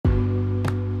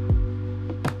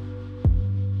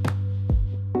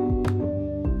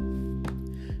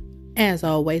As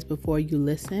always, before you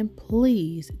listen,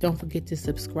 please don't forget to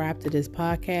subscribe to this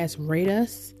podcast, rate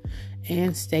us,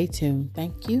 and stay tuned.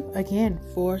 Thank you again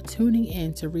for tuning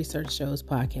in to Research Shows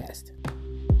Podcast.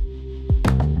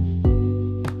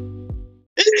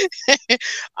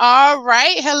 All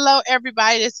right. Hello,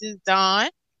 everybody. This is Dawn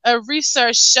of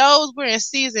Research Shows. We're in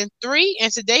season 3,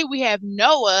 and today we have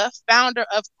Noah, founder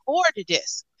of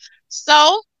Coordisc. So,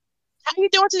 how you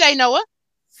doing today, Noah?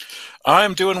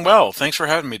 I'm doing well. Thanks for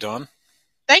having me, Dawn.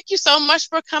 Thank you so much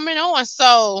for coming on.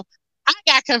 So, I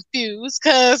got confused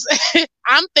because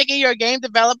I'm thinking you're a game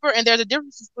developer, and there's a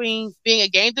difference between being a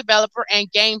game developer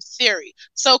and game theory.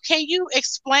 So, can you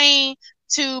explain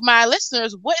to my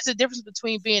listeners what is the difference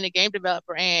between being a game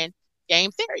developer and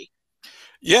game theory?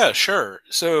 Yeah, sure.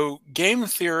 So game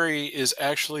theory is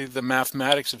actually the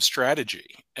mathematics of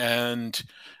strategy, and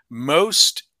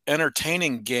most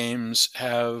entertaining games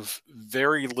have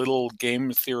very little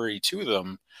game theory to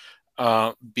them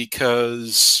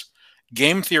because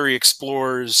game theory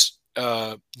explores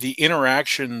the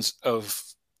interactions of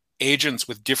agents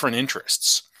with different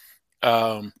interests.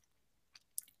 Um,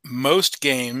 Most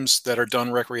games that are done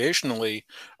recreationally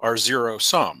are zero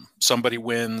sum. Somebody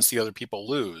wins, the other people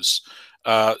lose.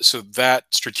 So that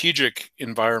strategic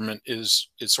environment is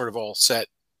sort of all set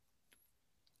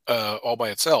all by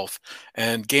itself.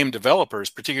 And game developers,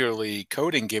 particularly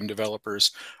coding game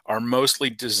developers, are mostly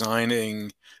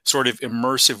designing sort of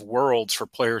immersive worlds for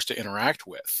players to interact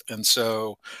with. And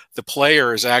so the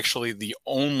player is actually the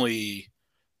only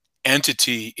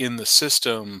entity in the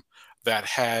system that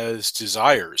has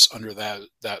desires under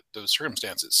those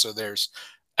circumstances. So there's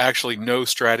actually no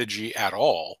strategy at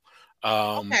all.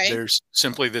 Okay. There's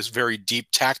simply this very deep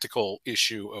tactical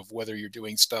issue of whether you're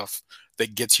doing stuff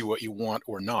that gets you what you want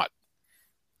or not.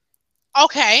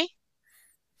 Okay.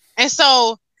 And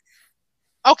so,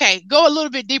 okay, go a little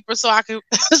bit deeper so I can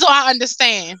so I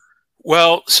understand.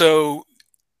 Well, so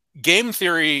game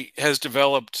theory has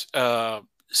developed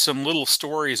some little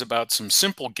stories about some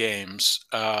simple games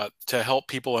to help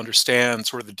people understand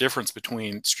sort of the difference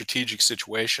between strategic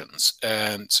situations.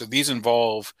 And so these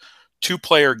involve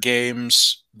two-player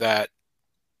games that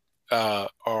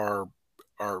are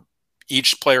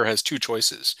each player has two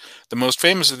choices. The most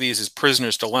famous of these is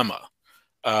Prisoner's Dilemma.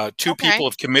 Two Okay. people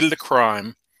have committed a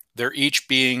crime.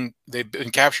 They've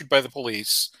been captured by the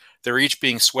police. They're each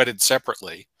being sweated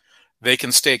separately. They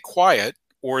can stay quiet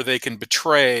or they can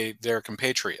betray their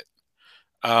compatriot.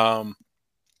 Um,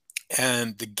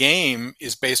 and the game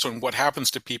is based on what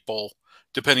happens to people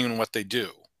depending on what they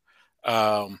do.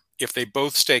 If they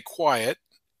both stay quiet,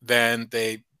 then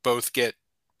they both get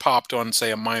popped on,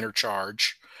 say, a minor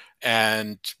charge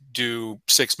and do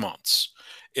 6 months.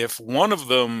 If one of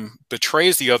them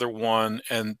betrays the other one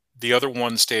and the other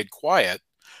one stayed quiet,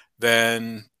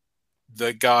 then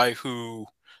the guy who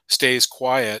stays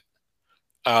quiet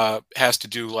has to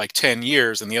do like 10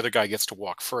 years and the other guy gets to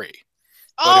walk free.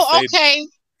 But if Oh, they okay.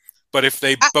 but if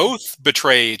they I, both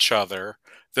betray each other,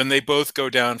 then they both go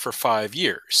down for 5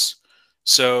 years.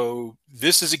 So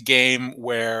this is a game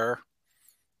where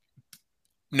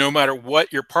no matter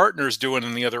what your partner's doing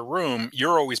in the other room,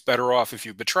 you're always better off if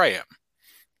you betray him.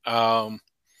 Um,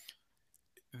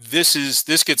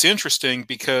 this gets interesting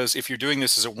because if you're doing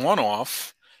this as a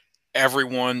one-off,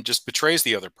 everyone just betrays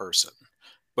the other person.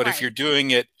 But if right. you're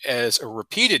doing it as a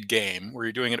repeated game where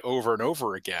you're doing it over and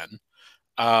over again,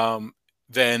 um,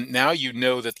 then now you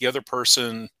know that the other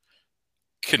person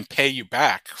can pay you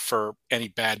back for any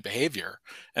bad behavior,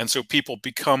 and so people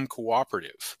become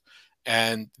cooperative.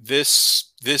 And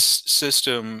this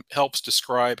system helps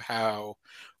describe how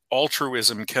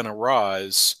altruism can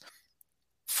arise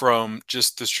from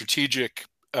just the strategic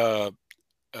uh,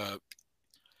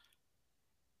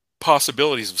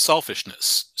 possibilities of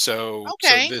selfishness. So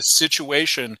Okay. this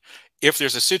situation, if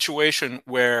there's a situation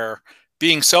where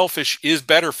being selfish is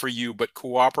better for you, but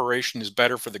cooperation is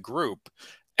better for the group,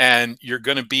 and you're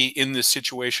going to be in this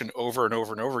situation over and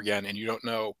over and over again, and you don't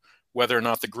know whether or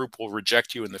not the group will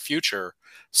reject you in the future,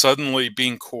 suddenly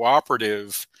being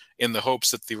cooperative in the hopes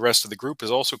that the rest of the group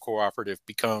is also cooperative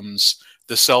becomes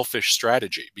the selfish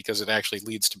strategy because it actually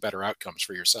leads to better outcomes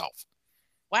for yourself.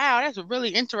 Wow, that's really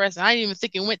interesting. I didn't even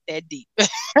think it went that deep.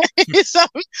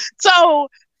 so,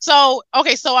 so,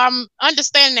 okay. So I'm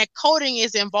understanding that coding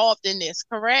is involved in this,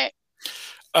 correct?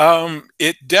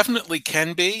 It definitely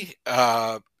can be.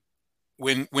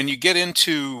 When you get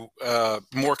into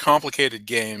more complicated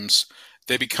games,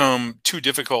 they become too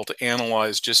difficult to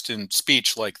analyze just in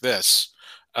speech like this,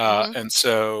 Hmm. and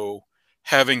so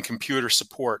having computer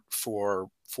support for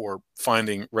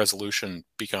finding resolution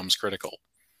becomes critical.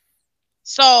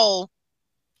 So,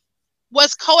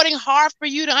 was coding hard for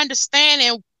you to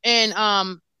understand,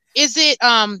 and is it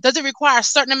does it require a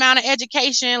certain amount of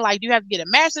education? Like, do you have to get a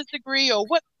master's degree, or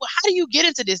what? How do you get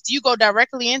into this? Do you go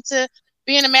directly into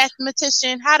being a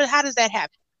mathematician? How does that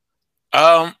happen?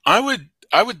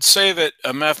 I would say that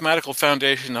a mathematical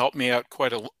foundation helped me out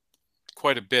quite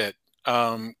a bit.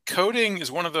 Coding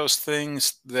is one of those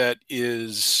things that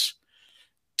is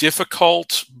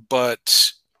difficult,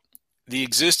 but the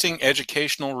existing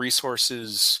educational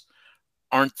resources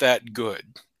aren't that good.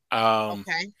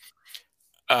 Okay.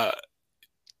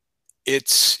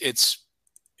 It's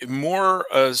more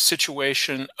a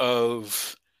situation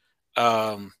of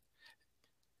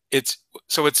it's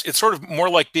sort of more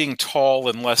like being tall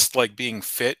and less like being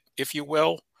fit, if you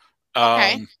will.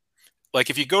 Okay. Like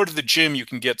if you go to the gym, you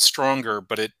can get stronger,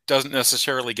 but it doesn't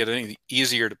necessarily get any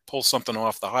easier to pull something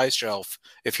off the high shelf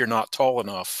if you're not tall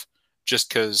enough, just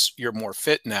because you're more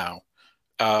fit now.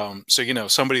 So, you know,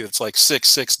 somebody that's like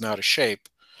 6'6" and out of shape,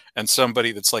 and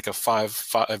somebody that's like a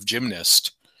 5'5"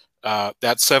 gymnast, that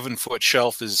 7-foot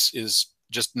shelf is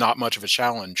just not much of a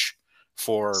challenge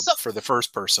for the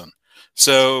first person.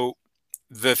 So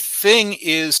the thing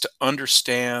is to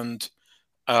understand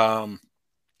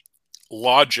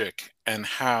logic and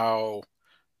how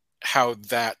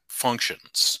that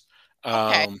functions.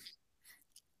 Okay.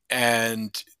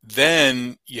 And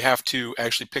then you have to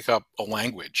actually pick up a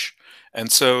language. And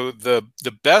so the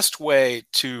best way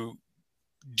to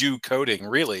do coding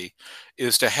really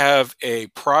is to have a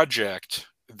project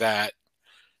that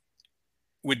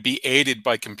would be aided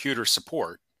by computer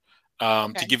support,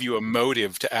 to give you a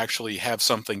motive to actually have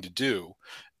something to do,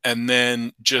 and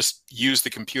then just use the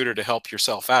computer to help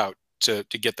yourself out to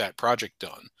get that project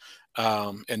done,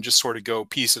 and just sort of go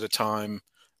piece at a time,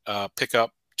 pick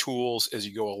up tools as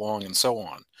you go along, and so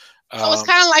on. So it's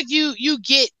kind of like you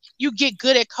get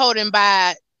good at coding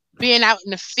by being out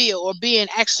in the field, or being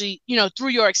actually, you know, through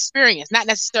your experience, not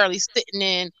necessarily sitting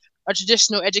in a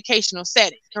traditional educational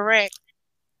setting, correct?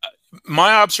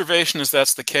 My observation is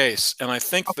that's the case, and I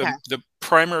think the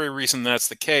primary reason that's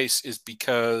the case is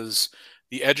because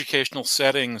the educational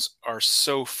settings are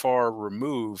so far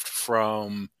removed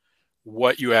from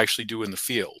what you actually do in the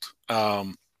field.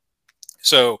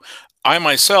 So I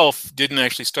myself didn't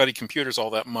actually study computers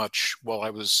all that much while I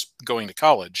was going to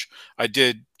college. I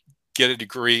did get a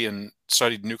degree and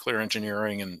studied nuclear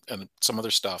engineering and some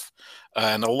other stuff,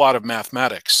 and a lot of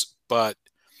mathematics, but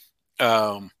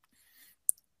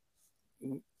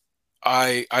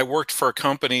I worked for a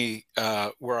company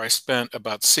where I spent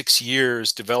about 6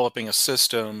 years developing a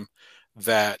system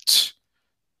that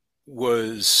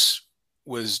was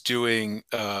doing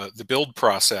the build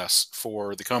process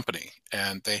for the company,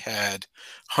 and they had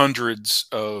hundreds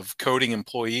of coding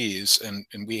employees, and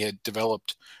we had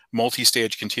developed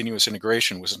multi-stage continuous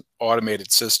integration. Was an automated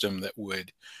system that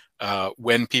would,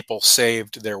 when people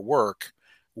saved their work,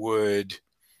 would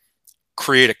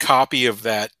create a copy of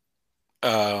that,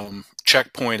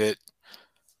 checkpoint it,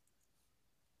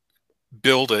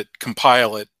 build it,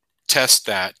 compile it, test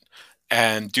that,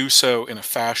 and do so in a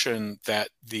fashion that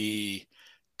the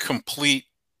complete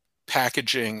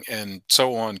packaging and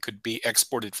so on could be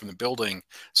exported from the building,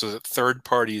 so that third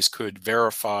parties could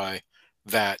verify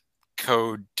that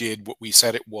code did what we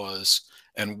said it was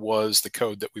and was the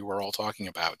code that we were all talking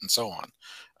about, and so on.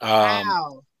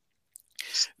 Wow.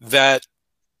 That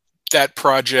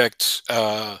project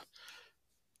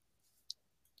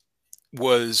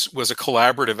was a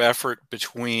collaborative effort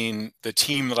between the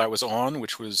team that I was on,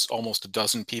 which was almost a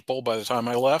dozen people by the time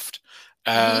I left,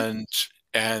 and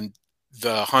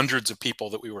the hundreds of people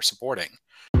that we were supporting.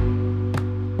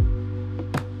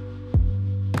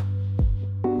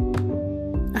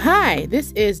 Hi,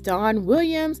 this is Dawn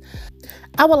Williams.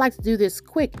 I would like to do this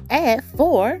quick ad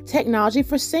for Technology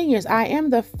for Seniors. I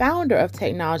am the founder of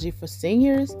Technology for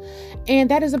Seniors, and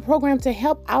that is a program to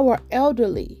help our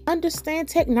elderly understand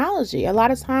technology. A lot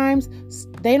of times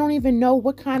they don't even know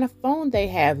what kind of phone they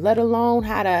have, let alone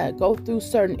how to go through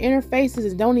certain interfaces,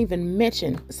 and don't even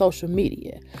mention social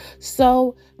media.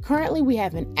 So currently we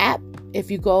have an app.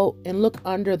 If you go and look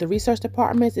under the research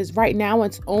departments, right now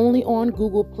it's only on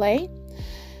Google Play.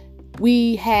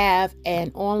 We have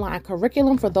an online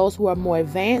curriculum for those who are more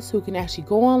advanced, who can actually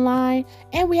go online.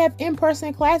 And we have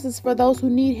in-person classes for those who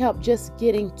need help just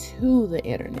getting to the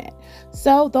internet.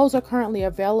 So those are currently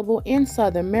available in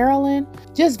Southern Maryland.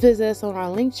 Just visit us on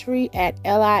our link tree at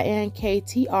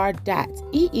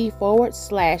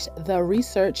linktr.ee/the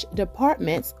research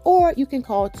departments, or you can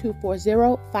call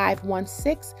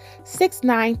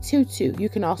 240-516-6922. You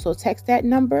can also text that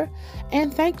number.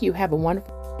 And thank you. Have a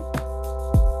wonderful.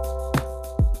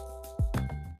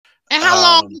 And how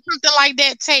long long did something like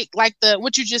that take? Like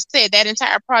what you just said, that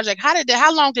entire project.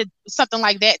 How long did something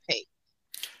like that take?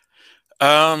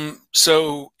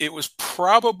 So it was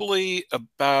probably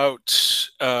about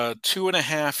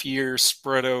 2.5 years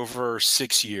spread over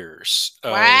 6 years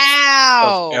of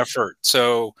Wow. effort.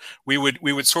 So we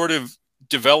would sort of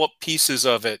develop pieces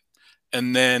of it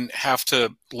and then have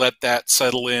to let that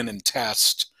settle in and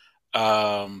test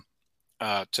to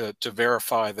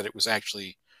verify that it was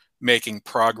actually making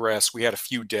progress. We had a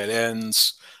few dead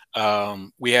ends.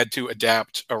 We had to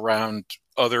adapt around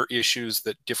other issues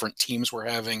that different teams were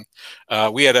having.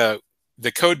 We had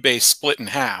the code base split in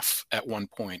half at one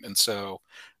point, and so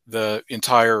the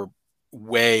entire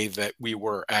way that we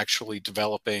were actually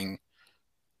developing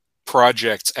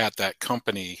projects at that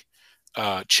company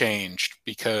changed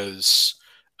because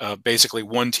basically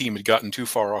one team had gotten too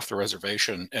far off the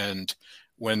reservation, and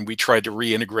when we tried to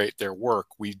reintegrate their work,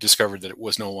 we discovered that it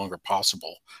was no longer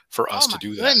possible for us Oh to my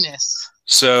do that. goodness.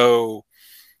 So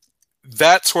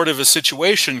that sort of a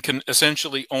situation can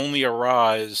essentially only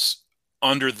arise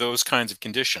under those kinds of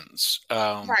conditions.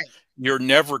 Right. You're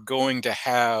never going to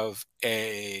have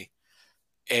a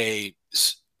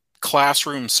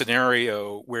classroom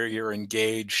scenario where you're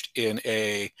engaged in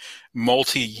a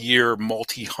multi-year,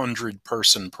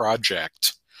 multi-hundred-person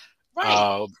project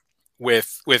Right.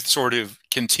 with sort of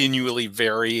continually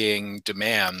varying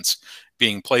demands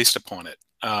being placed upon it.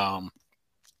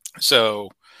 So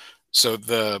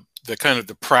the kind of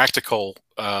the practical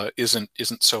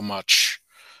isn't so much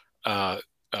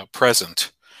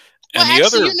present. Well, And the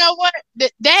actually, other, you know what?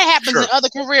 That happens in sure, other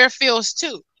career fields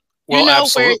too. You well, know, where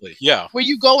absolutely, yeah,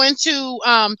 you go into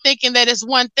thinking that it's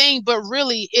one thing, but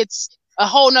really it's a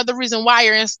whole nother reason why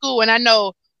you're in school. And I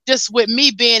know just with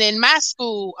me being in my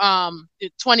school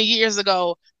 20 years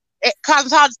ago,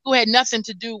 cosmetology school had nothing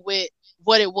to do with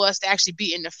what it was to actually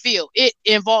be in the field. It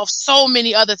involves so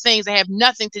many other things that have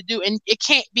nothing to do, and it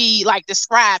can't be like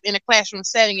described in a classroom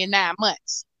setting in 9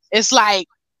 months. It's like,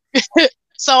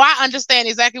 so I understand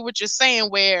exactly what you're saying,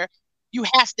 where you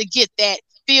have to get that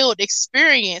field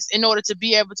experience in order to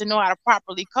be able to know how to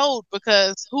properly code,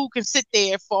 because who can sit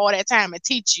there for all that time and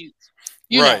teach you,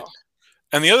 you right. know?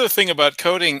 And the other thing about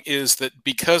coding is that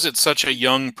because it's such a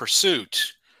young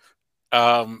pursuit,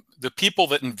 the people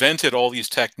that invented all these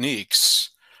techniques,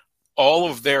 all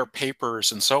of their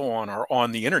papers and so on are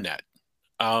on the internet.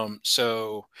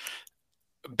 So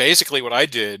basically what I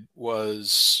did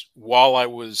was, while I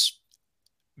was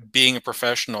being a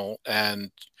professional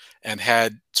and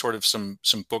had sort of some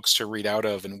books to read out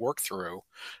of and work through,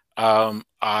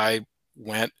 I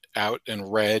went out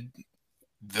and read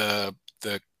the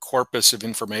corpus of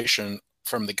information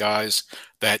from the guys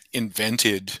that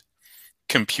invented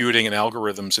computing and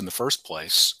algorithms in the first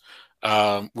place,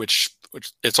 which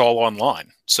it's all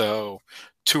online. So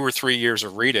 2 or 3 years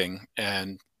of reading,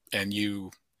 and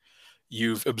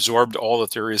you've absorbed all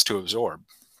that there is to absorb.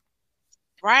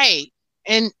 Right.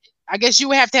 And I guess you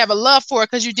would have to have a love for it,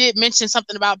 because you did mention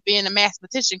something about being a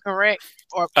mathematician, correct?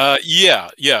 Or Yeah,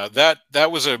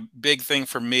 that was a big thing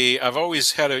for me. I've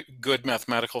always had a good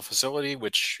mathematical facility,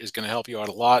 which is going to help you out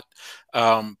a lot.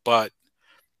 But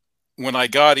when I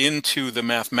got into the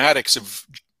mathematics of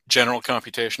general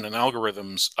computation and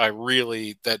algorithms, I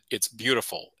really, that it's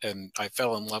beautiful, and I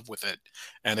fell in love with it,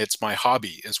 and it's my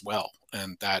hobby as well,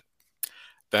 and that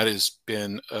has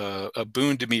been a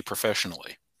boon to me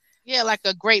professionally. yeah, like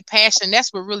a great passion.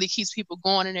 That's what really keeps people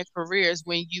going in their careers,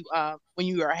 when when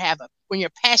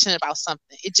you're passionate about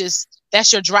something. It just,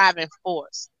 that's your driving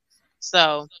force.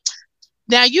 So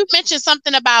now you mentioned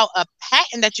something about a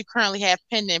patent that you currently have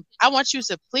pending. I want you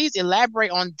to please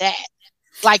elaborate on that.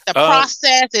 Like the Uh,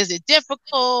 process, is it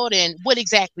difficult, and what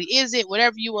exactly is it?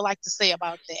 Whatever you would like to say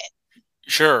about that.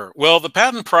 Sure. Well, the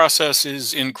patent process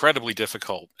is incredibly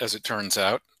difficult, as it turns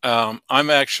out. I'm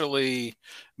actually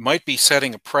might be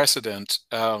setting a precedent.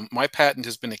 My patent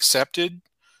has been accepted,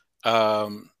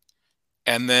 um,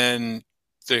 and then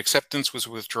the acceptance was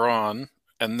withdrawn,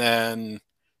 and then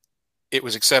it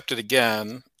was accepted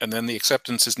again, and then the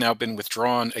acceptance has now been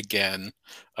withdrawn again,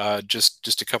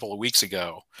 just a couple of weeks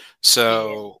ago. Yeah.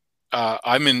 So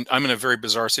I'm in a very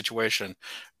bizarre situation,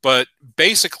 but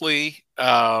basically.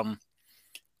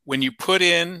 When you put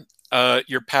in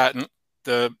your patent,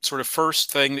 the sort of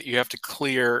first thing that you have to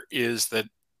clear is that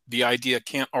the idea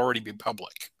can't already be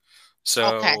public.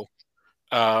 Okay. So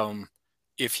um,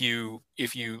 if you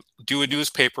do a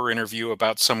newspaper interview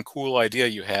about some cool idea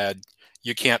you had,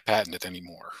 you can't patent it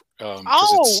anymore, because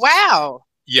Oh, it's wow.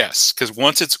 yes, because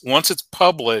once it's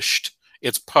published,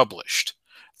 it's published.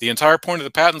 The entire point of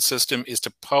the patent system is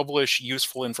to publish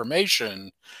useful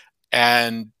information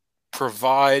and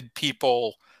provide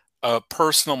people a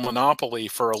personal monopoly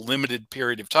for a limited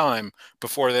period of time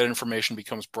before that information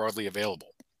becomes broadly available.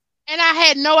 And I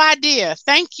had no idea.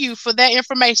 Thank you for that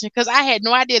information, because I had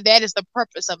no idea that is the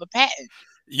purpose of a patent.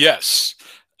 Yes.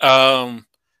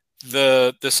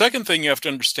 The second thing you have to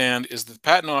understand is the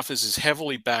patent office is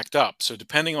heavily backed up. So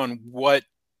depending on what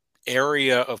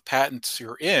area of patents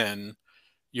you're in,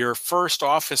 your first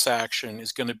office action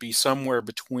is going to be somewhere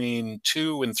between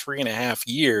 2 and 3.5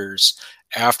 years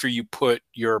after you put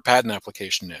your patent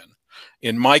application in.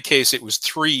 In my case, it was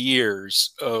 3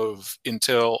 years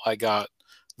until I got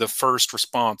the first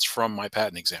response from my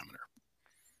patent examiner.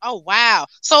 Oh wow!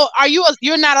 So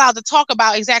you're not allowed to talk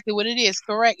about exactly what it is,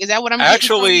 correct? Is that what I'm getting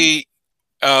from you? Actually,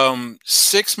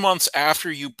 6 months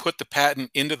after you put the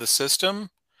patent into the system,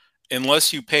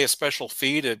 unless you pay a special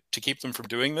fee to keep them from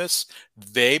doing this,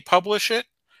 they publish it.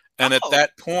 And at Oh,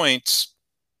 that point,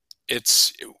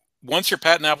 it's once your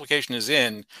patent application is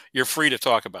in, you're free to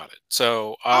talk about it.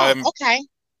 So oh, okay.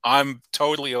 I'm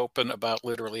totally open about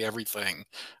literally everything,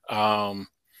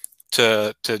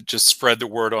 to just spread the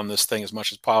word on this thing as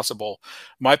much as possible.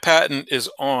 My patent is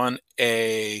on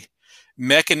a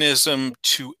mechanism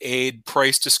to aid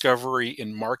price discovery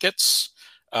in markets.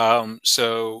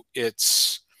 So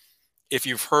it's, if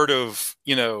you've heard of,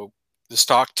 the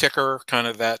stock ticker, kind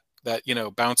of that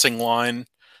bouncing line,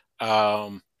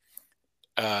 um,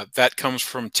 that comes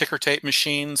from ticker tape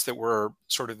machines that were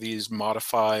sort of these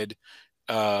modified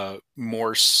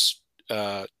Morse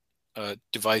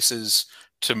devices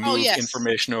to Oh move yes.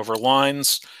 information over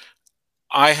lines.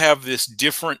 I have this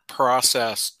different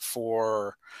process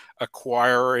for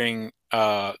acquiring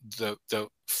the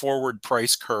forward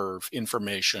price curve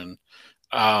information,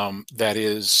 that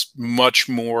is much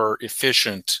more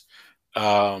efficient,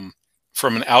 um,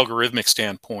 from an algorithmic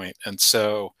standpoint. And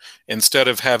so instead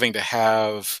of having to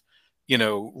have,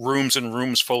 rooms and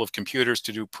rooms full of computers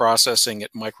to do processing at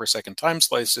microsecond time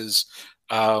slices,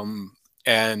 and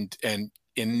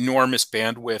enormous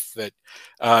bandwidth, that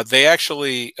they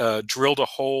actually drilled a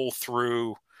hole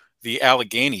through the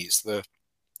Alleghenies, the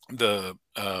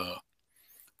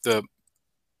the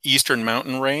Eastern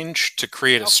Mountain Range, to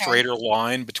create a Okay. straighter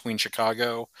line between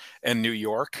Chicago and New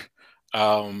York,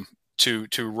 to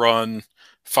run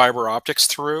fiber optics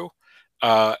through,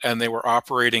 and they were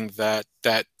operating that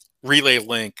relay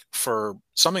link for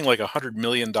something like $100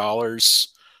 million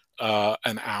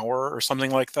an hour or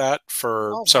something like that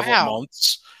for Oh several wow.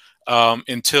 months,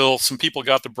 until some people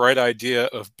got the bright idea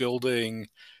of building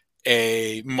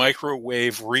a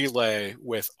microwave relay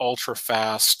with ultra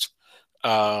fast,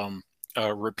 um,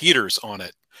 repeaters on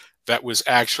it that was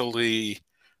actually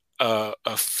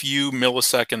a few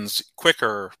milliseconds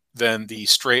quicker than the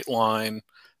straight line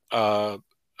uh,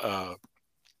 uh,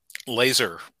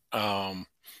 laser,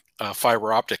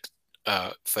 fiber optic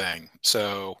thing.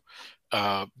 So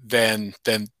then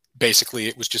basically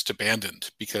it was just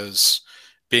abandoned, because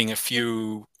being a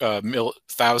few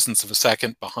thousandths of a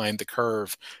second behind the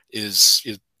curve is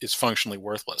functionally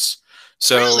worthless.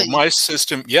 So Really? my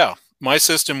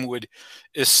system would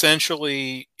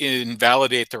essentially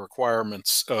invalidate the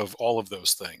requirements of all of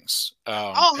those things.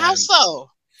 Oh, how And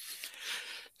so?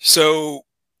 so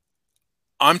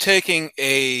I'm taking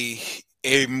a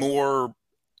more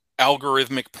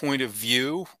algorithmic point of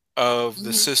view of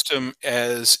the Hmm. system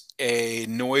as a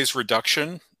noise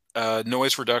reduction.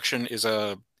 Noise reduction is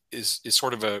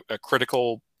sort of a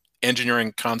critical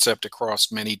engineering concept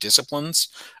across many disciplines.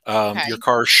 Your Okay.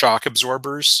 car's shock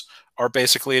absorbers are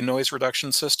basically a noise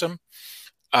reduction system.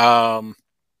 Um,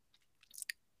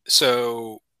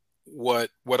 so what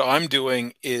I'm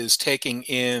doing is taking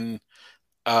in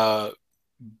uh,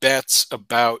 bets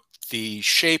about the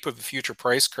shape of the future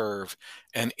price curve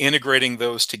and integrating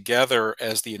those together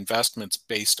as the investments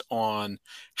based on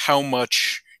how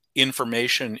much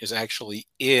information is actually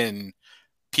in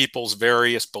people's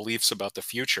various beliefs about the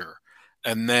future,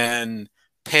 and then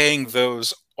paying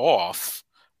those off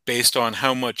based on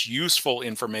how much useful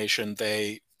information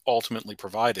they ultimately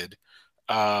provided,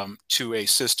 to a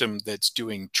system that's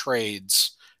doing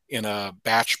trades in a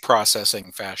batch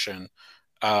processing fashion,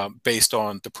 based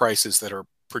on the prices that are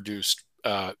produced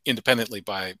independently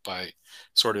by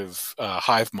sort of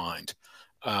hive mind.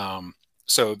 Um,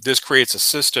 so this creates a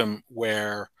system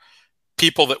where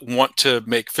people that want to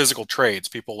make physical trades,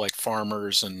 people like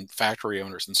farmers and factory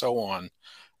owners and so on,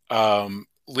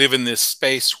 live in this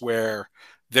space where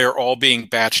they're all being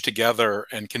batched together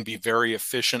and can be very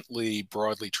efficiently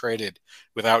broadly traded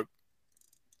without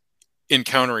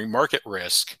encountering market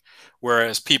risk.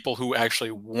 Whereas people who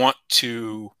actually want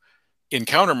to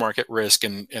encounter market risk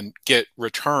and get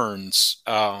returns,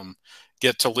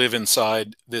 get to live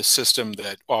inside this system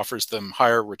that offers them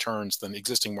higher returns than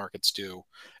existing markets do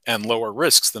and lower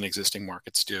risks than existing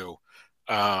markets do,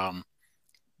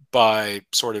 by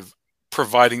sort of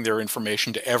providing their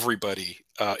information to everybody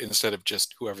instead of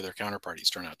just whoever their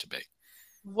counterparties turn out to be.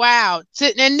 Wow.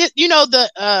 And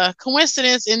the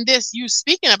coincidence in this, you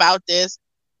speaking about this,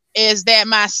 is that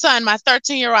my son, my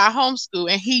 13-year-old, I homeschool,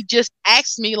 and he just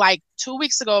asked me like 2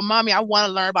 weeks ago, Mommy, I want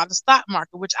to learn about the stock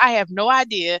market, which I have no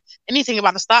idea anything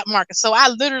about the stock market. So I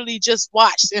literally just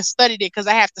watched and studied it because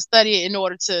I have to study it in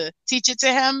order to teach it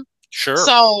to him. Sure.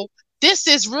 So this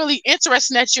is really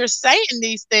interesting that you're saying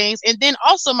these things. And then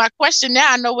also my question, now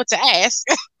I know what to ask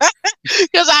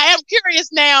because I am curious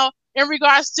now in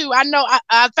regards to, I know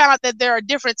I found out that there are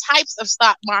different types of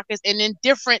stock markets, and in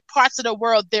different parts of the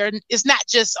world, there is not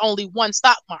just only one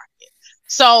stock market.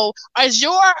 So is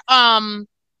your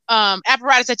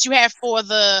apparatus that you have for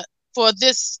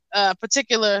this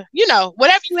particular,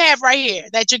 whatever you have right here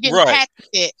that you're getting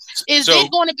patented, is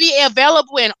it going to be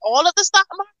available in all of the stock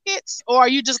markets, or are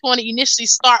you just going to initially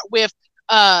start with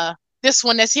this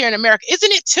one that's here in America?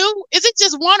 Isn't it two? Is it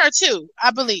just one or two?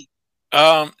 I believe.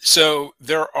 So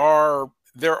there are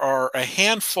a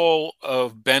handful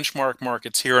of benchmark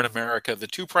markets here in America. The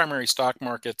two primary stock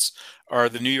markets are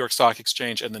the New York Stock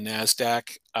Exchange and the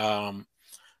NASDAQ.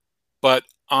 But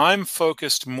I'm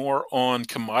focused more on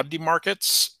commodity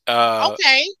markets.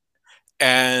 Okay.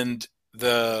 And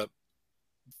there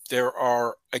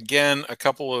are, again, a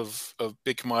couple of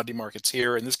big commodity markets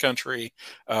here in this country,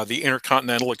 the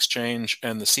Intercontinental Exchange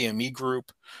and the CME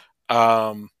Group.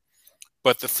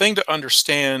 But the thing to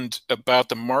understand about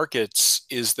the markets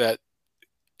is that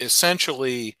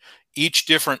essentially each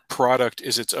different product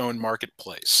is its own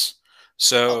marketplace.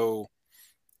 So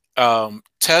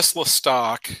Tesla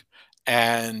stock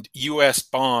and US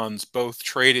bonds both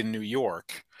trade in New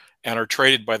York and are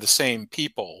traded by the same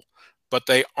people, but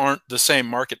they aren't the same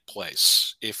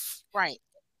marketplace.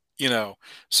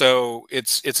 So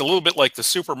it's a little bit like the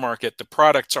supermarket. The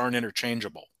products aren't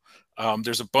interchangeable.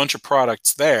 There's a bunch of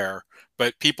products there,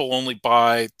 but people only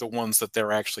buy the ones that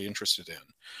they're actually interested in.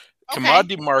 Okay.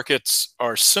 Commodity markets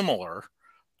are similar,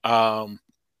 but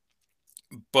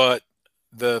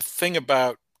the thing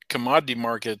about commodity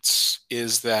markets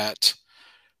is that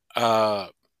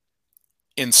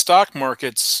in stock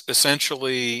markets,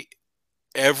 essentially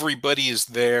everybody is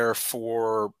there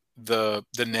for the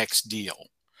next deal.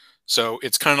 So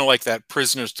it's kind of like that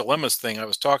prisoner's dilemmas thing I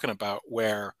was talking about,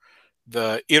 where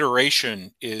the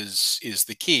iteration is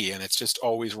the key, and it's just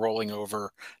always rolling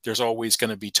over. There's always going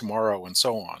to be tomorrow and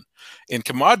so on. In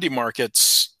commodity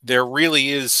markets, there really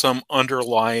is some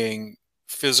underlying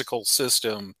physical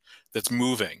system that's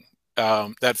moving.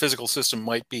 That physical system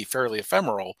might be fairly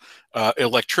ephemeral.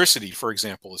 Electricity, for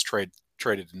example, is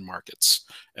traded in markets,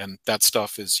 and that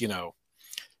stuff is,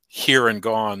 here and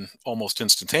gone almost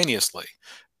instantaneously.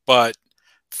 But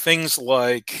things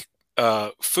like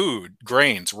food,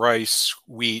 grains, rice,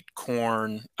 wheat,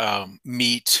 corn,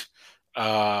 meat,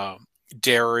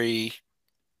 dairy,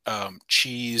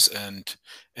 cheese,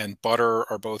 and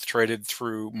butter are both traded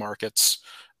through markets.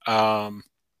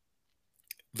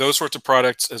 Those sorts of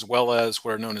products, as well as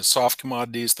what are known as soft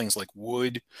commodities, things like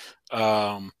wood,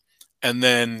 and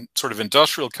then sort of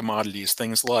industrial commodities,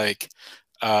 things like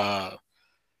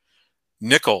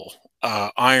nickel,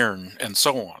 iron, and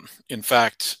so on. In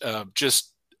fact, just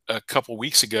a couple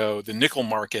weeks ago, the nickel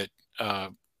market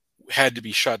had to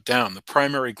be shut down. The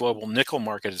primary global nickel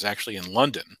market is actually in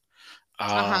London,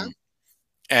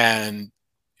 and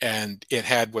it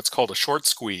had what's called a short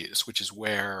squeeze, which is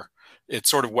where it's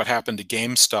sort of what happened to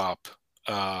GameStop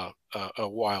a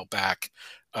while back.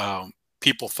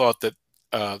 People thought that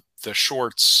the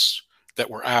shorts that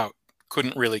were out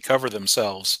couldn't really cover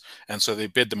themselves, and so they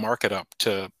bid the market up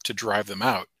to drive them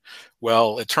out.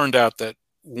 Well, it turned out that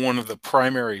one of the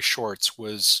primary shorts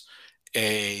was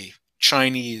a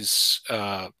Chinese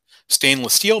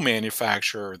stainless steel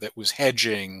manufacturer that was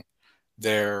hedging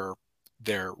their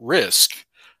risk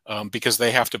because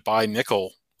they have to buy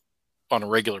nickel on a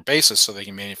regular basis so they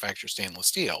can manufacture stainless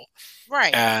steel.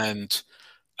 Right. And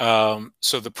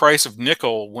so the price of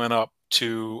nickel went up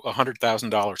to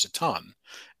 $100,000 a ton.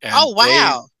 And oh,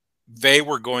 wow. They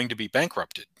were going to be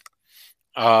bankrupted.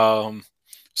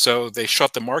 So they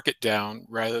shut the market down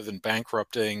rather than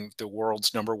bankrupting the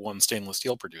world's #1 stainless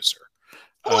steel producer.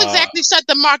 Who exactly shut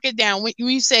the market down? When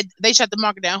you said they shut the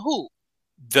market down, who?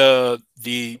 The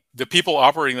people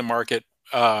operating the market,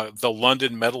 the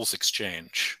London Metals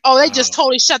Exchange. Oh, they just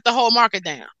totally shut the whole market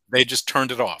down. They just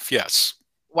turned it off. Yes.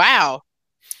 Wow.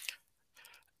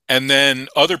 And then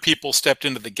other people stepped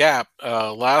into the gap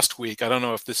last week. I don't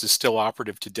know if this is still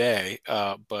operative today,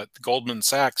 but Goldman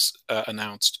Sachs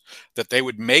announced that they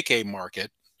would make a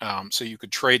market, so you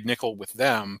could trade nickel with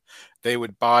them. They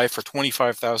would buy for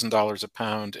 $25,000 a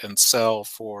pound and sell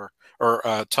for, or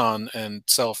a ton, and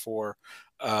sell for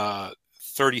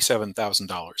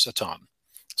 $37,000 a ton.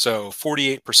 So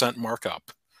 48%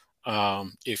 markup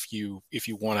if you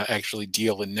want to actually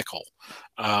deal in nickel.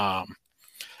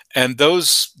 And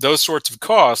those sorts of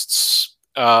costs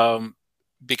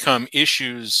become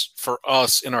issues for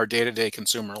us in our day-to-day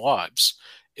consumer lives.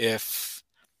 If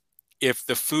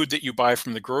the food that you buy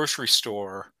from the grocery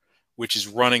store, which is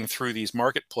running through these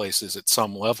marketplaces at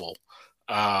some level,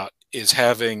 is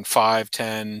having 5,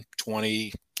 10,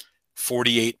 20,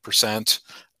 48%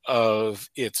 of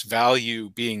its value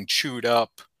being chewed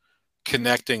up,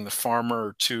 connecting the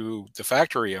farmer to the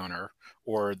factory owner,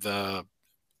 or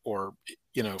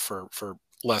for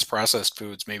less processed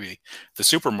foods, maybe the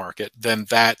supermarket, then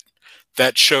that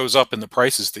shows up in the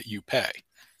prices that you pay.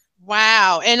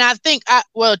 Wow. And I think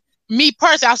me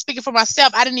personally, I was speaking for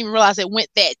myself. I didn't even realize it went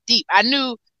that deep. I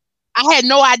had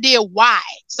no idea why.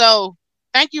 So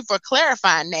thank you for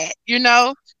clarifying that,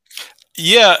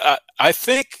 Yeah, I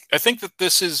think that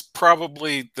this is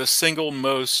probably the single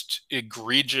most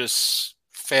egregious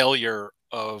failure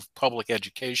of public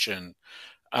education,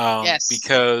 Yes.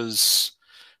 because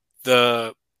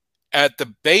at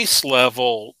the base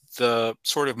level, the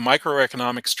sort of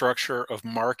microeconomic structure of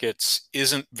markets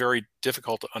isn't very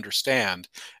difficult to understand.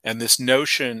 And this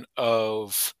notion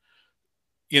of,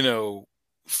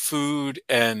 food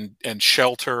and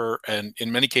shelter, and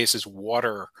in many cases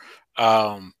water,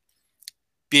 um,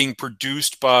 being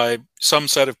produced by some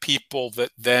set of people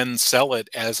that then sell it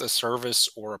as a service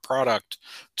or a product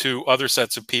to other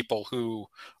sets of people who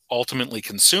ultimately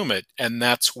consume it. And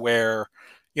that's where,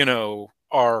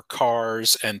 our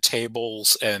cars and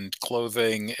tables and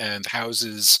clothing and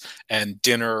houses and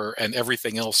dinner and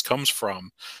everything else comes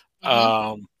from.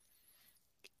 Mm-hmm.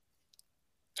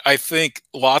 I think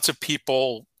lots of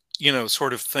people,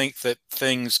 sort of think that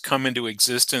things come into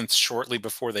existence shortly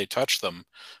before they touch them,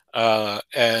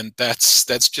 and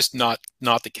that's just not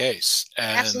the case.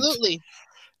 Absolutely.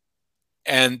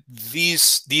 And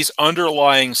these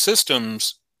underlying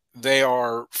systems, they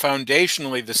are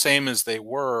foundationally the same as they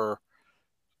were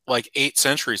like 8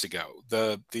 centuries ago.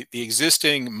 The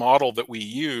existing model that we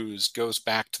use goes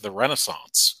back to the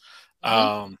Renaissance.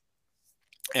 Mm-hmm.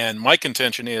 And my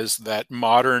contention is that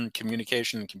modern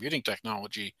communication and computing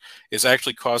technology is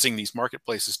actually causing these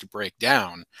marketplaces to break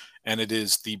down. And it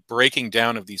is the breaking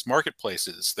down of these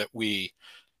marketplaces that we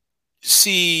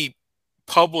see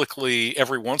publicly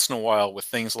every once in a while with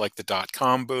things like the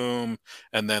dot-com boom,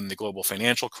 and then the global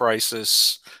financial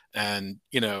crisis, and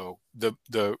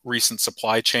the recent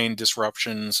supply chain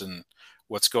disruptions, and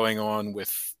what's going on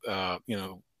with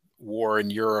war in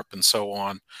Europe and so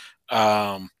on.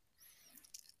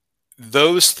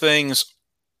 Those things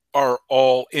are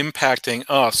all impacting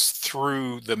us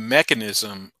through the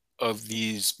mechanism of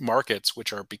these markets,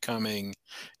 which are becoming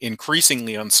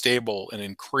increasingly unstable and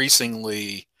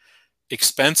increasingly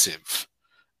expensive.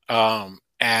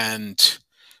 And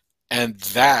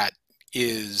that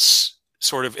is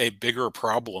sort of a bigger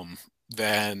problem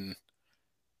than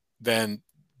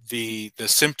the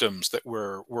symptoms that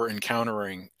we're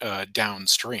encountering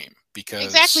downstream.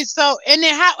 Exactly. Because So, and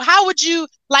then how would you,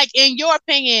 like, in your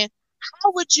opinion,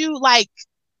 how would you like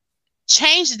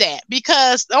change that?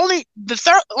 Because only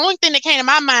thing that came to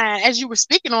my mind as you were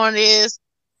speaking on is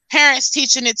parents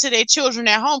teaching it to their children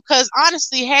at home. Because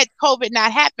honestly, had COVID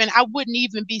not happened, I wouldn't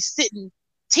even be sitting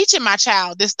teaching my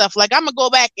child this stuff. Like, I'm gonna go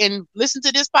back and listen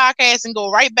to this podcast and go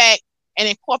right back and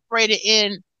incorporate it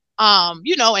in,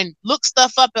 and look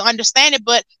stuff up and understand it.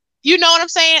 But you know what I'm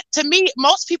saying? To me,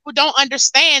 most people don't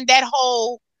understand that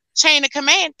whole chain of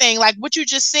command thing, like what you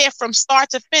just said from start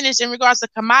to finish in regards to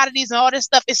commodities and all this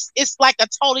stuff. It's like a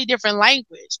totally different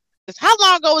language. How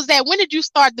long ago was that? When did you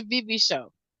start the VV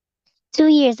show? 2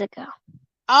 years ago.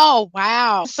 Oh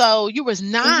wow. So you was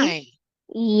Mm-hmm. 9.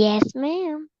 Yes,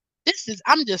 ma'am.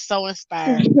 I'm just so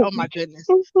inspired. Oh my goodness.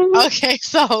 Okay,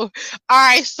 so all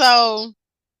right, so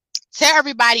tell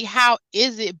everybody, how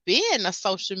is it being a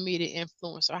social media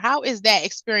influencer? How is that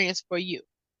experience for you?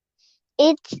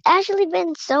 It's actually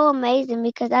been so amazing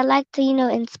because I like to,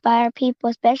 inspire people,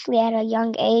 especially at a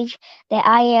young age that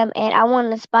I am, and I want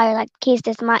to inspire like kids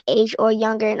that's my age or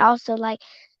younger, and also like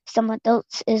some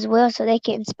adults as well, so they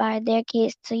can inspire their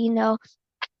kids to,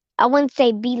 I wouldn't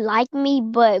say be like me,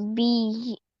 but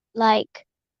be like,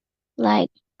 like,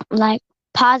 like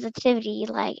positivity,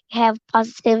 like have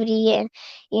positivity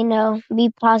and be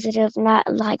positive,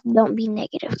 not like don't be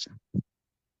negative.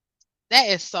 That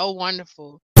is so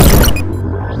wonderful.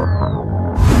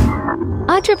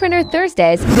 Entrepreneur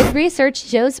Thursdays with Research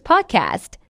Shows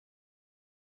podcast.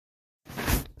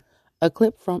 A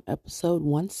clip from episode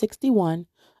 161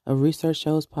 of Research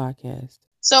Shows podcast.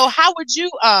 So how would you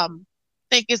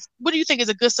what do you think is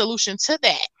a good solution to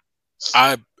that?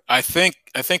 I think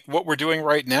what we're doing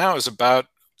right now is about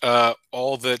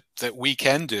all that we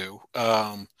can do.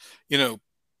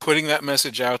 Putting that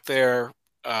message out there.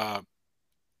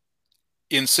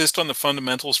 Insist on the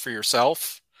fundamentals for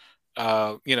yourself.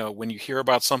 When you hear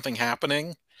about something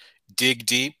happening, dig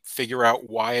deep, figure out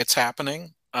why it's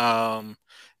happening, and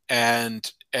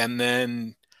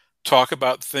then talk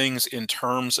about things in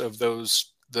terms of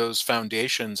those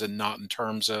foundations and not in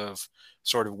terms of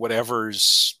sort of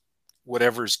whatever's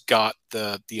got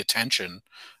the attention.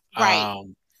 Right.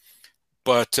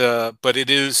 But it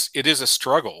is a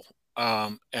struggle,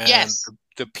 and Yes.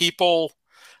 the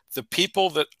people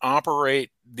that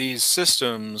operate these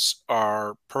systems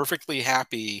are perfectly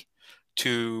happy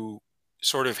to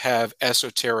sort of have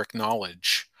esoteric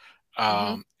knowledge,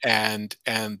 and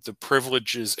the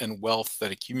privileges and wealth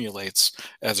that accumulates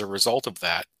as a result of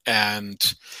that,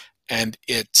 and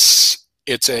it's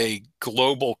a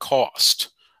global cost.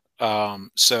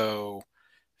 So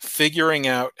figuring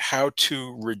out how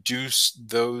to reduce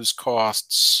those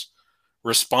costs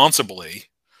responsibly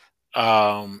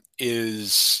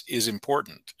is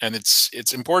important, and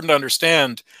it's important to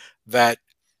understand that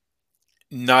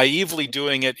naively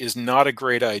doing it is not a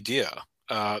great idea.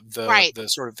 Right. The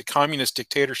sort of the communist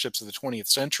dictatorships of the 20th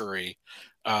century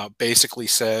basically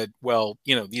said, well,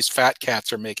 these fat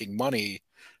cats are making money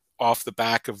off the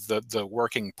back of the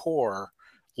working poor.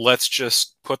 Let's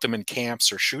just put them in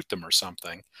camps or shoot them or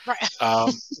something. Right.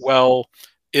 Well,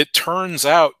 it turns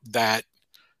out that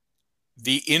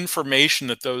the information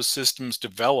that those systems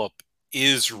develop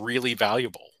is really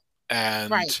valuable,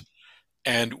 Right.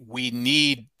 and we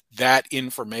need that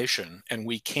information, and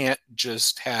we can't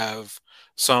just have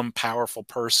some powerful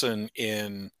person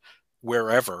in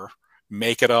wherever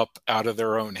make it up out of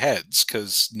their own heads,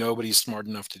 because nobody's smart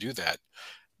enough to do that.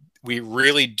 We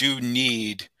really do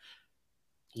need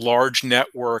large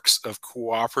networks of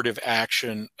cooperative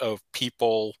action of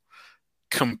people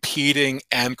competing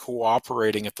and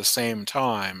cooperating at the same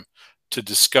time to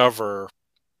discover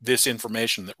this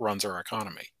information that runs our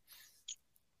economy.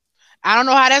 I don't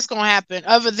know how that's gonna happen,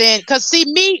 other than because see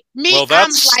me, Well,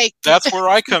 I'm like that's where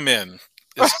I come in.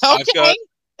 okay.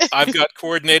 I've got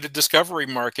coordinated discovery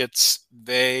markets.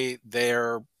 They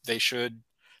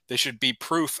should be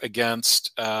proof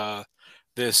against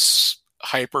this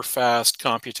hyper fast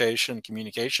computation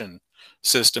communication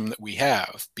system that we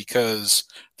have, because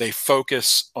they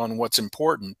focus on what's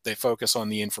important. They focus on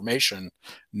the information,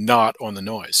 not on the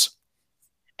noise.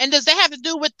 And does that have to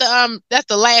do with the that's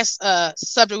the last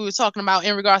subject we were talking about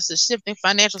in regards to shifting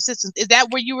financial systems? Is that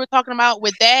what you were talking about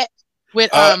with that?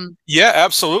 With Yeah,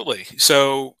 absolutely.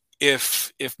 So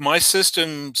if my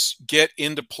systems get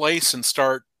into place and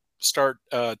start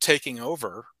taking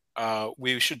over,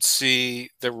 we should see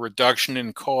the reduction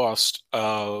in cost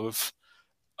of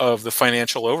the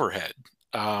financial overhead.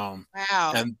 wow.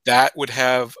 And that would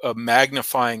have a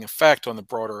magnifying effect on the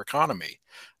broader economy.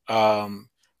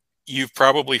 You've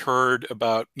probably heard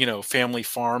about, family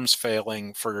farms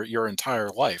failing for your entire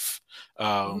life. It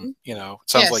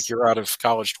sounds like Yes. you're out of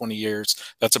college 20 years.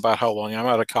 That's about how long I'm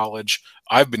out of college.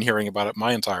 I've been hearing about it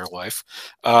my entire life.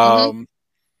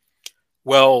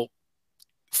 Well,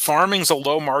 farming's a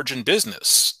low margin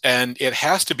business, and it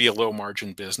has to be a low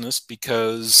margin business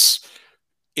because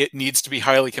it needs to be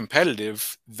highly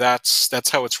competitive. That's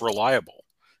how it's reliable.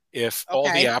 If all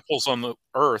the Okay. apples on the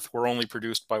earth were only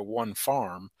produced by one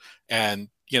farm, and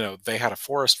they had a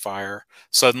forest fire,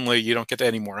 suddenly you don't get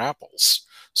any more apples.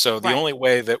 So the Right. only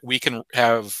way that we can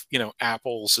have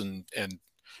apples and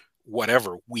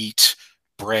whatever, wheat,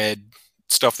 bread,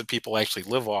 stuff that people actually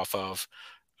live off of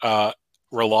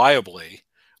reliably,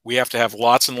 we have to have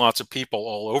lots and lots of people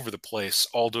all over the place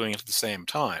all doing it at the same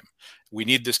time. We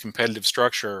need this competitive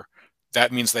structure.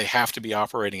 That means they have to be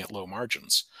operating at low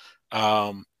margins.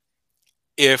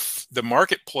 If the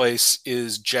marketplace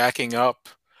is jacking up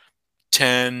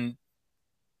 10,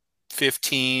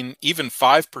 15, even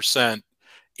 5%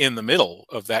 in the middle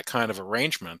of that kind of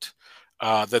arrangement,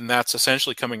 then that's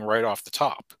essentially coming right off the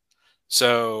top.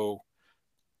 So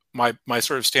my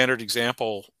sort of standard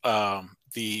example,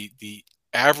 the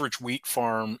average wheat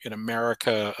farm in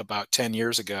America about 10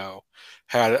 years ago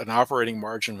had an operating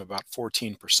margin of about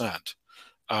 14%.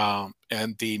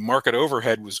 and the market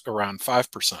overhead was around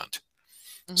 5%.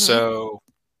 Mm-hmm. So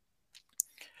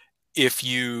if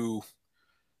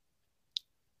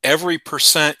every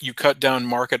percent you cut down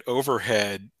market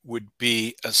overhead would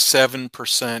be a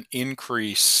 7%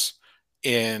 increase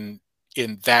in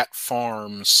that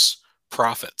farm's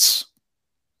profits.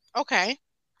 Okay.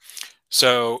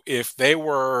 So if they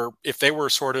were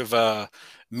sort of a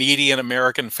median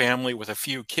American family with a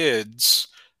few kids,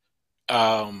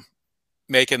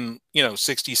 making,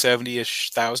 60,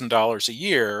 70-ish $1,000 a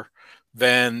year,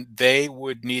 then they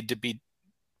would need to be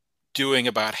doing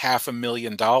about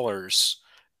 $500,000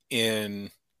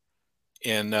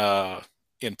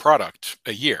 in product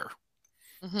a year.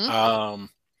 Mm-hmm.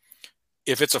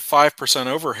 If it's a 5%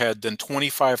 overhead, then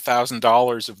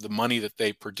 $25,000 of the money that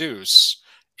they produce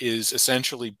is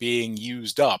essentially being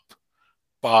used up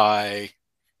by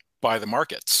the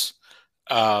markets.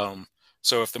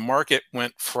 So if the market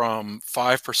went from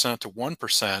 5% to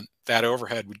 1%, that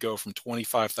overhead would go from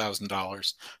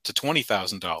 $25,000 to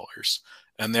 $20,000,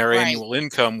 and their Right. annual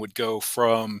income would go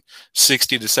from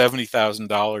 $60,000 to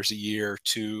 $70,000 a year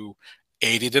to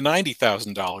 $80,000 to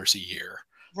 $90,000 a year.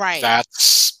 Right.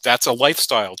 That's a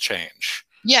lifestyle change.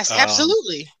 Yes,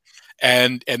 absolutely.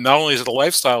 And not only is it a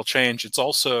lifestyle change, it's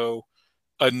also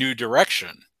a new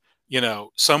direction.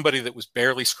 Somebody that was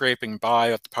barely scraping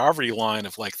by at the poverty line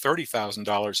of like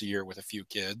 $30,000 a year with a few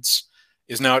kids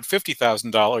is now at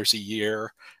 $50,000 a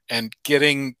year and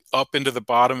getting up into the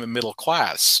bottom and middle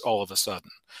class all of a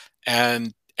sudden.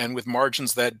 And with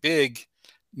margins that big,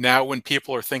 now when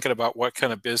people are thinking about what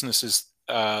kind of businesses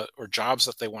or jobs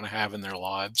that they want to have in their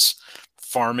lives,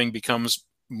 farming becomes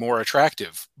more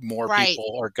attractive. More Right.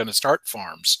 people are going to start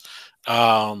farms.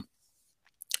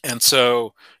 And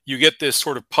so you get this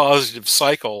sort of positive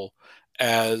cycle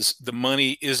as the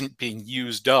money isn't being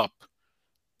used up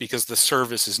because the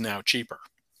service is now cheaper.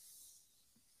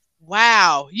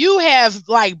 Wow, you have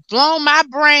like blown my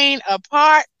brain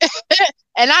apart.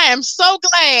 And I am so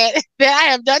glad that I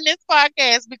have done this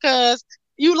podcast because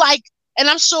and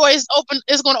I'm sure it's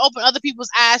going to open other people's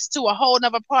eyes to a whole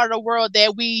nother part of the world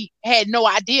that we had no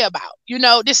idea about. We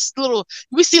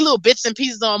see little bits and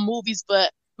pieces on movies,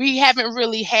 but we haven't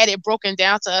really had it broken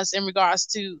down to us in regards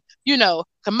to,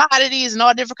 commodities and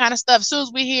all different kind of stuff. As soon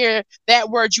as we hear that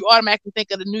word, you automatically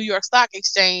think of the New York Stock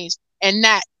Exchange, and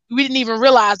we didn't even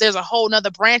realize there's a whole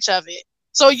nother branch of it.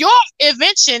 So your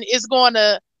invention is going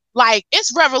to,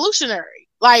 it's revolutionary.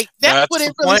 That's what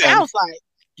it really sounds like.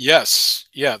 Yes.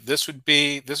 Yeah. This would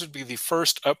be the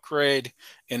first upgrade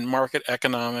in market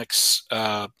economics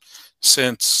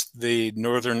since the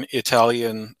northern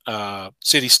Italian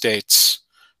city-states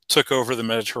took over the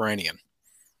Mediterranean.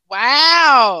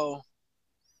 Wow.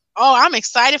 Oh, I'm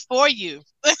excited for you.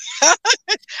 I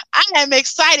am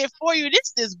excited for you.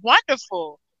 This is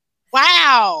wonderful.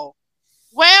 Wow.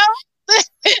 Well,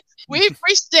 we've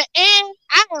reached the end.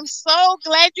 I am so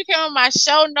glad you came on my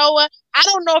show, Noah. I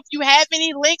don't know if you have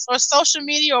any links or social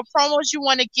media or promos you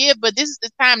want to give, but this is the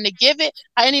time to give it.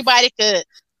 How anybody could,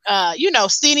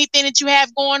 see anything that you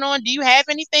have going on. Do you have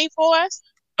anything for us?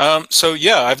 So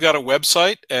yeah, I've got a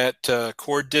website at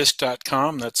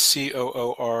coordisc.com. That's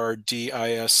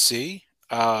COORDISC.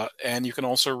 And you can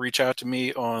also reach out to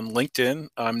me on LinkedIn.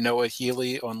 I'm Noah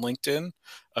Healy on LinkedIn,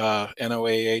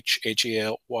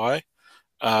 NOAHHELY.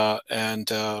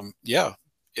 Yeah,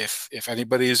 if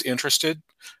anybody is interested,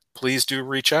 please do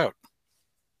reach out.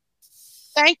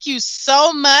 Thank you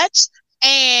so much.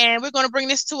 And we're going to bring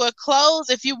this to a close.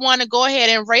 If you want to go ahead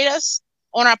and rate us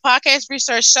on our podcast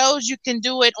research shows, you can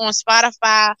do it on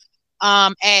Spotify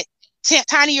at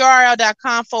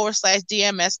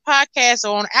tinyurl.com/DMS podcast,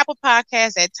 or on Apple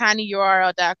Podcasts at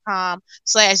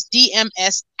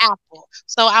tinyurl.com/DMS Apple.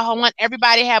 So I want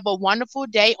everybody to have a wonderful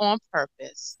day on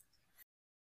purpose.